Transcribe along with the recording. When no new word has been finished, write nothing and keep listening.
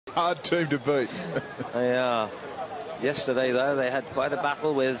Hard team to beat. They are. Yesterday, though, they had quite a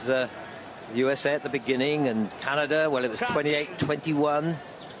battle with USA at the beginning and Canada. Well, it was 28-21.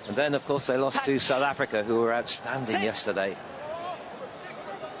 And then, of course, they lost to South Africa, who were outstanding yesterday.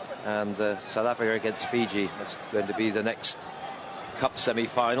 And South Africa against Fiji. That's going to be the next Cup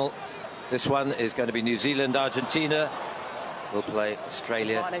semi-final. This one is going to be New Zealand, Argentina. We'll play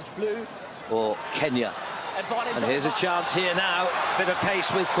Australia or Kenya. And here's a chance here now. Bit of pace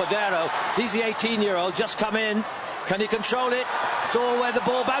with Cordero. He's the 18-year-old, just come in. Can he control it? It's all where the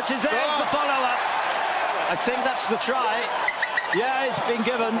ball bounces. There's the follow-up. I think that's the try. Yeah, it's been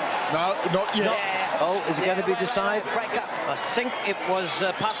given. No, not yet. Oh, is it going to be decided? I think it was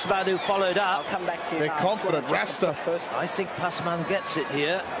Passman who followed up. I'll come back to you. They're confident. Rasta. I think Passman gets it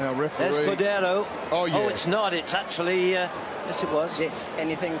here. Now, referee. There's Cordero. Oh, yeah. Oh, it's not. It's actually... yes, it was. Yes.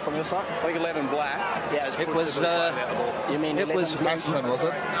 Anything from your side? I think 11 black. Yeah, it was. You mean it was Passman, was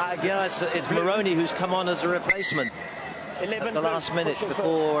it? Yeah, it's Moroni who's come on as a replacement at the last minute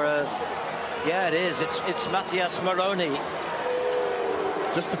before. Yeah, it is. It's Matthias Moroni.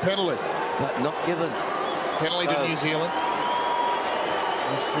 Just a penalty, but not given. Penalty to New Zealand.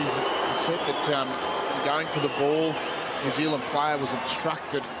 He said that going for the ball, New Zealand player was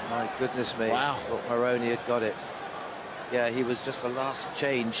obstructed. My goodness me! Wow. I thought Moroni had got it. Yeah, he was just the last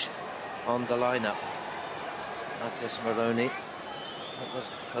change on the lineup. Matthias Moroni. That was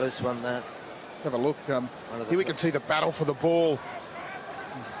a close one there. Let's have a look. Here we can see the battle for the ball.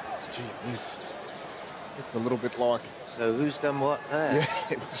 Gee, it's a little bit like... So who's done what there?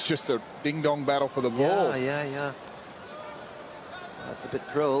 Yeah, it was just a ding-dong battle for the ball. Yeah. That's a bit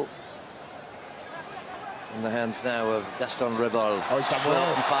cruel. In the hands now of Gaston Revol. Oh, he's done short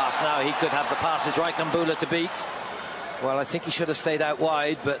well. And fast now. He could have the passes. Raikambula to beat. Well, I think he should have stayed out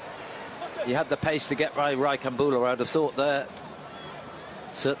wide, but he had the pace to get by Raikambula, I'd have thought there.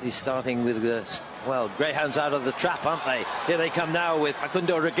 Certainly starting with the... Well, greyhounds out of the trap, aren't they? Here they come now with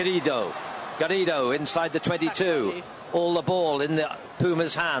Facundo Garrido. Garrido inside the 22. All the ball in the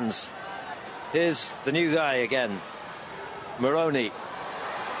Puma's hands. Here's the new guy again. Moroni.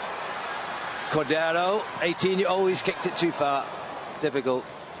 Cordero, 18. Oh, he's kicked it too far. Difficult.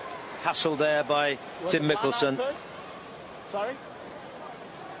 Hassled there by Tim Mickelson. Sorry?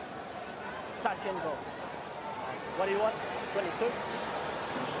 Touch and go. What do you want? 22?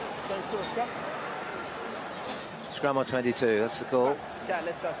 22 scrum? Scrum or 22, that's the call. Okay,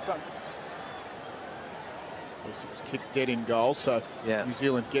 let's go scrum. It was kicked dead in goal, so yeah. New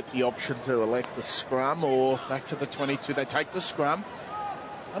Zealand get the option to elect the scrum or back to the 22. They take the scrum.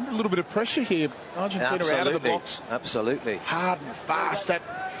 Under a little bit of pressure here. Argentina out of the box. Absolutely. Hard and fast at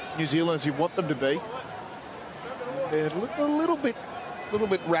New Zealand as you want them to be. They're a little bit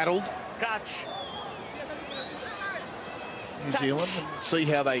rattled. Catch. New Zealand. See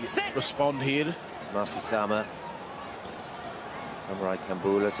how they respond here. Masti Thama. From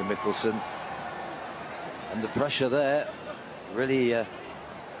Raikambula to Mickelson. And the pressure there, really out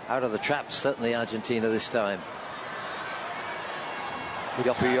of the trap, certainly Argentina this time.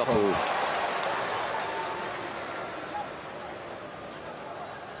 Yopu.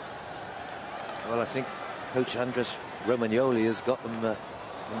 Well, I think Coach Andres Romagnoli has got them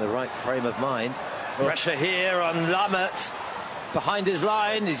in the right frame of mind. Pressure here on Lammert. Behind his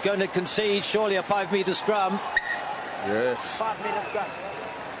line, he's going to concede, surely a 5-metre scrum. Yes. 5-metre scrum.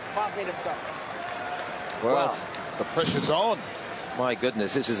 5-metre scrum. Well, the pressure's on. My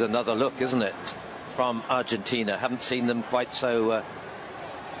goodness, this is another look, isn't it, from Argentina. Haven't seen them quite so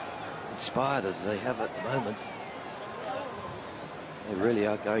inspired as they have at the moment. They really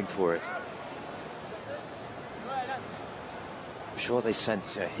are going for it. I'm sure they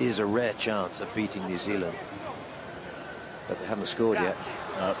sense here's a rare chance of beating New Zealand. But they haven't scored yet.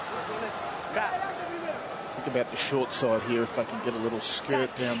 No. Think about the short side here, if they can get a little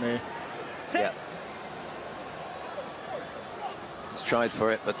skirt down there. Yeah. He's tried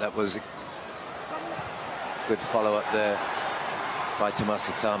for it, but that was a good follow-up there by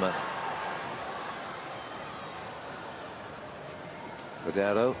Tomasi Thama.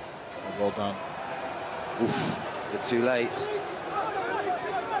 Cordero. Well done. Oof, but too late.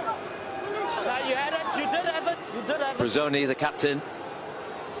 You had it, you did have it, you did have it. Brazzoni, the captain.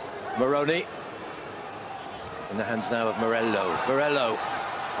 Moroni. In the hands now of Morello. Morello.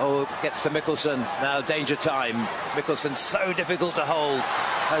 Oh, gets to Mickelson. Now danger time. Mickelson so difficult to hold.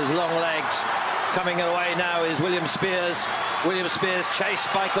 Those long legs. Coming away now is William Spears. William Spears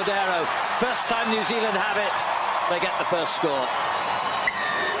chased by Cordero. First time New Zealand have it. They get the first score.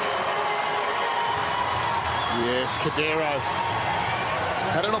 Yes, Cordero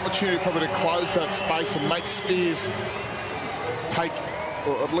had an opportunity probably to close that space and make Spears take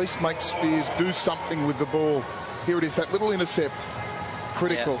or at least make Spears do something with the ball. Here it is, that little intercept.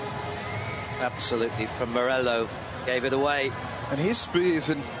 Critical. Yeah, absolutely, from Morello. Gave it away. And here's Spears,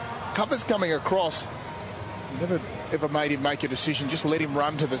 and cover's coming across. Never ever made him make a decision, just let him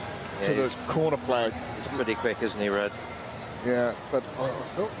run to the corner flag. He's pretty quick, isn't he, Red? Yeah, but I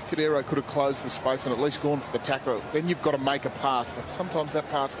felt Cordero could have closed the space and at least gone for the tackle. Then you've got to make a pass. Sometimes that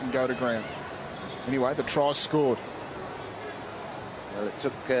pass can go to ground. Anyway, the try scored. Well, it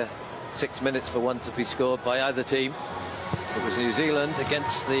took 6 minutes for one to be scored by either team. It was New Zealand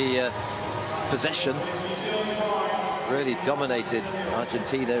against the possession. Really dominated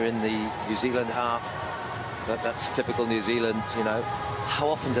Argentina in the New Zealand half. But that's typical New Zealand, you know. How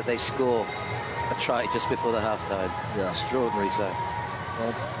often do they score a try just before the half-time? Yeah. Extraordinary so.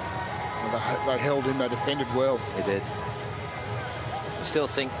 Well, they held in, they defended well. They did. I still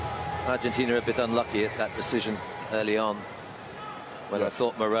think Argentina are a bit unlucky at that decision early on, when I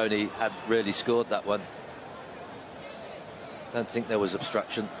thought Moroni had really scored that one. Don't think there was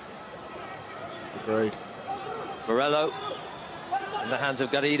obstruction. Agreed. Morello in the hands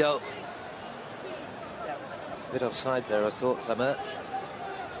of Garrido. Bit offside there, I thought, Lamert.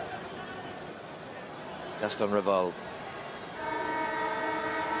 Gaston Revol.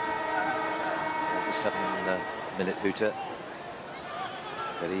 There's a 7-minute hooter.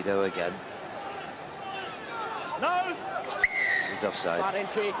 Garrido again. No! He's offside. Side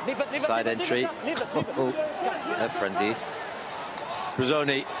entry. Side entry. Oh, they're friendly.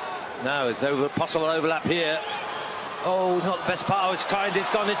 Brazzoni. Now it's possible overlap here. Oh, not the best part of its kind. It's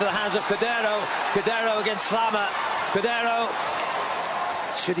gone into the hands of Cordero. Cordero against Slama. Cordero.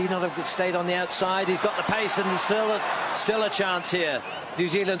 Should he not have stayed on the outside? He's got the pace, and there's still a chance here. New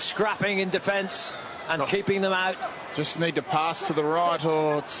Zealand scrapping in defence and keeping them out. Just need to pass to the right,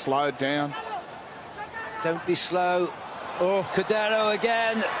 or it's slowed down. Don't be slow. Oh, Cordero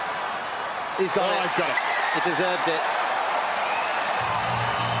again. He's got it. He's got it. He deserved it.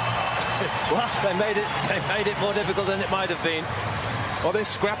 They made it more difficult than it might have been. Oh, they're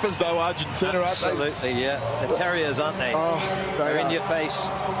scrappers though, Argentina, aren't they? Absolutely, yeah. They're terriers, aren't they? Oh, they're in your face.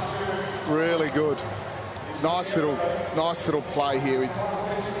 Really good. Nice little play here.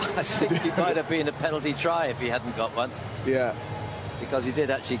 I think it might have been a penalty try if he hadn't got one. Yeah. Because he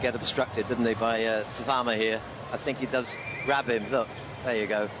did actually get obstructed, didn't he, by Tazama here. I think he does grab him. Look, there you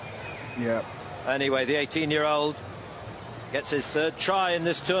go. Yeah. Anyway, the 18-year-old gets his third try in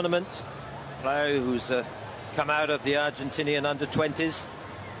this tournament. Player who's come out of the Argentinian under-20s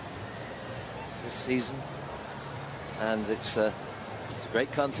this season. And it's a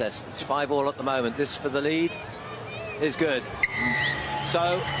great contest. It's 5-5 at the moment. This for the lead is good.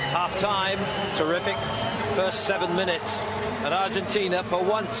 So, half-time, terrific first 7 minutes. And Argentina, for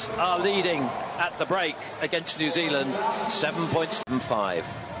once, are leading at the break against New Zealand, 7.75.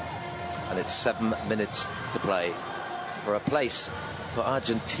 And it's 7 minutes to play for a place for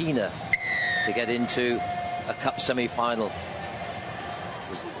Argentina to get into a cup semi-final.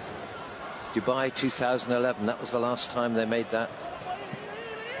 Dubai 2011, that was the last time they made that.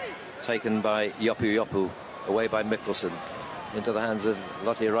 Taken by Yopu, away by Mikkelsen, into the hands of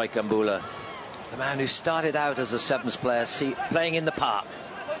Lotte Raikambula, the man who started out as a sevens player, playing in the park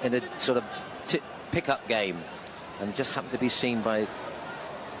in a sort of pick-up game, and just happened to be seen by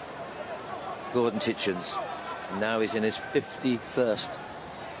Gordon Titchens. And now he's in his 51st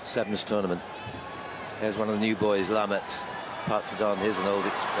sevens tournament. There's one of the new boys, Lamet, passes on. Here's an old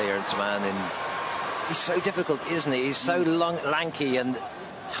experienced man. He's so difficult, isn't he? He's so lanky, and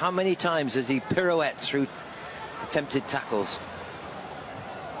how many times has he pirouetted through attempted tackles?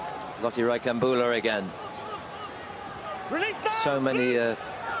 Lotte Raikambula again. So many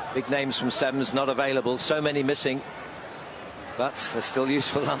big names from sevens not available, so many missing. But they're still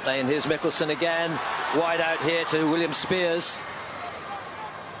useful, aren't they? And here's Mikkelsen again. Wide out here to William Spears.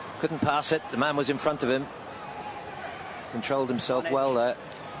 Couldn't pass it. The man was in front of him. Controlled himself well there.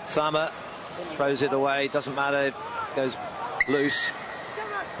 Thama throws it away. Doesn't matter. It goes loose.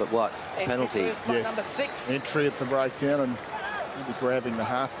 But what? Penalty. Yes. Entry at the breakdown, and maybe grabbing the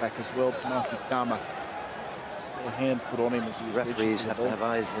halfback as well, Tomasi Thama. A hand put on him as he was referees have to have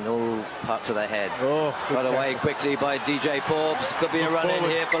eyes in all parts of their head. Oh, got away quickly by DJ Forbes. Could be a run in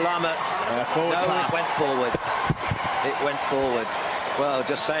here for Lamet. No, it went forward. It went forward. Well,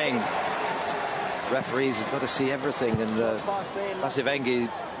 just saying, referees have got to see everything, and Basivengi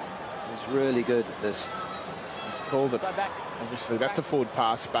is really good at this. He's called it. Obviously, that's a forward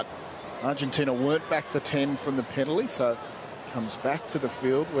pass, but Argentina weren't back the 10 from the penalty, so comes back to the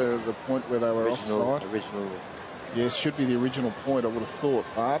field where the point where they were offside. Yes, should be the original point, I would have thought,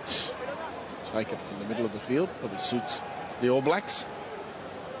 but take it from the middle of the field. Probably suits the All Blacks.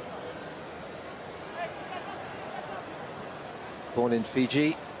 Born in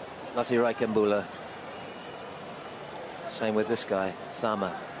Fiji, Lottie Raikambula. Same with this guy,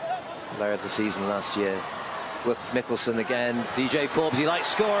 Thama, player of the season last year. With Mickelson again, DJ Forbes, he likes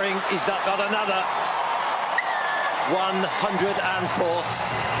scoring, he's got another 104th.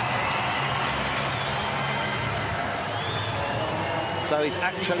 So he's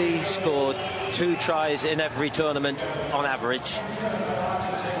actually scored 2 tries in every tournament on average.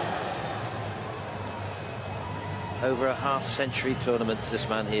 Over a half-century tournaments, this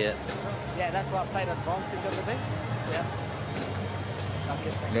man here. Yeah, that's why I played advantage of the bit. Yeah.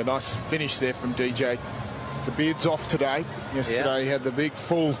 Yeah, nice finish there from DJ. The beard's off today. Yesterday he had the big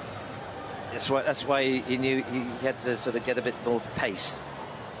full. That's why he knew he had to sort of get a bit more pace.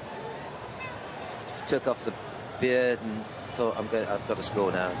 Took off the beard and thought, I've got to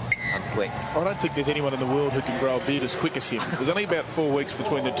score now. I'm quick. I don't think there's anyone in the world who can grow a beard as quick as him. There's only about 4 weeks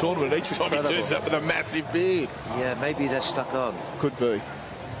between the tournament. Each time he turns up with a massive beard. Yeah, maybe they're stuck on. Could be.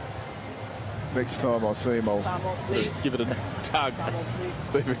 Next time I see him, I'll give it a tug.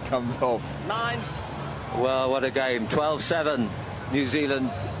 see if it comes off. 9. Well, what a game. 12-7. New Zealand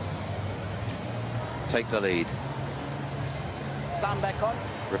take the lead. Time back on.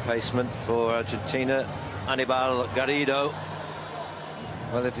 Replacement for Argentina, Hannibal Garrido.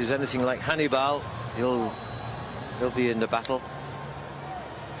 Well, if he's anything like Hannibal, he'll be in the battle.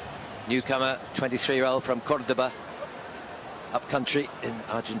 Newcomer, 23-year-old from Cordoba, up country in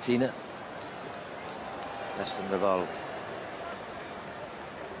Argentina. Western Rival.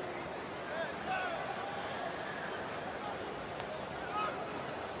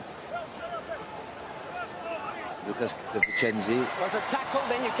 Lucas De Vincenzi. Was a tackle,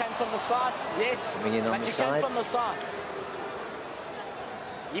 then you came from the side. Yes. Coming in on the side. Came from the side.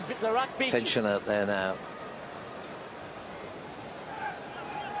 You bit the ruck beat. Tension out there now.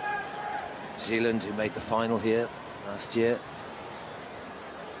 New Zealand, who made the final here last year,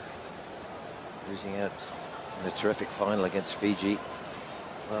 losing out in a terrific final against Fiji.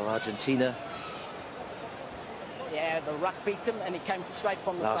 Well, Argentina. Yeah, the ruck beat him and he came straight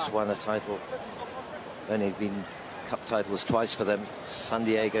from the Last side. won a title. Only been cup titles twice for them. San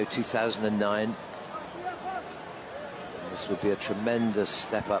Diego 2009. This would be a tremendous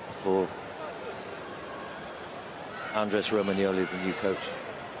step up for Andres Romagnoli, the new coach,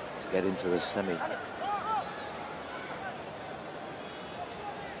 to get into the semi.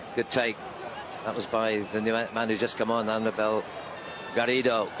 Good take. That was by the new man who's just come on, Hannibal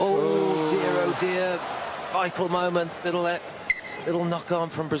Garrido. Oh dear. Vital moment. Little knock on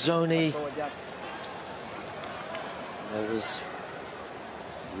from Brazzoni. There was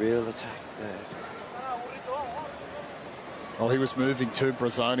real attack there. Well, he was moving to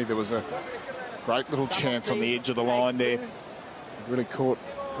Brazzoni. There was a great little chance on the edge of the line there. He really got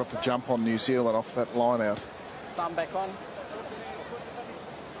the jump on New Zealand off that line out. Time back on.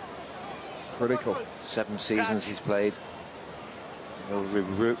 Critical. 7 seasons he's played. He'll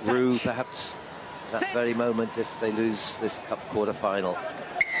rue perhaps that very moment if they lose this cup quarter-final.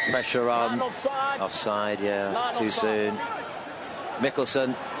 Pressure on. Offside, yeah, too soon.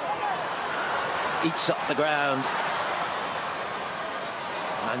 Mickelson eats up the ground.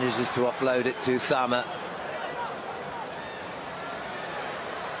 Manages to offload it to Thama.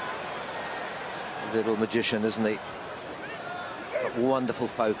 Little magician, isn't he? Got wonderful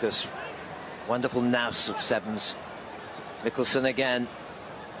focus. Wonderful nous of sevens. Mickelson again.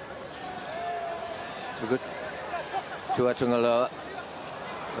 Too good. Tuatungaloa.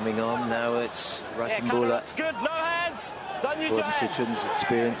 Coming on now, it's Raikambula. It's good, no hands. Don't use your hands.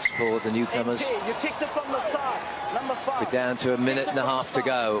 Experience for the newcomers. You kicked it from the side. Number 5. We're down to a minute and a half to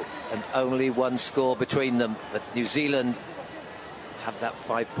go, and only one score between them. But New Zealand have that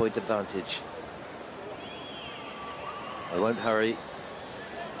 5-point advantage. They won't hurry.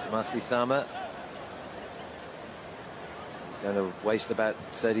 Tomasi Thama. He's going to waste about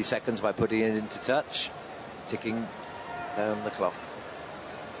 30 seconds by putting it into touch, ticking down the clock.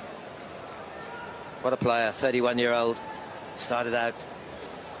 What a player, 31-year-old. Started out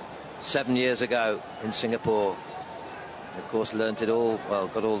 7 years ago in Singapore. And of course, learnt it all, well,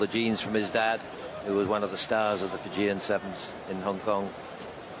 got all the genes from his dad, who was one of the stars of the Fijian Sevens in Hong Kong.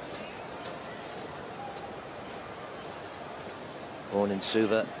 Born in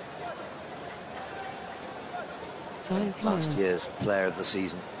Suva. Last year's player of the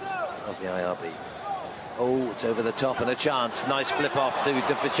season of the IRB. Oh, it's over the top and a chance. Nice flip off to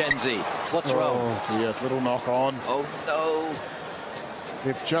De Vincenzi. What's wrong? Oh, dear, little knock on. Oh, no.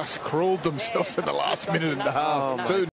 They've just crawled themselves in the last minute and a half. 2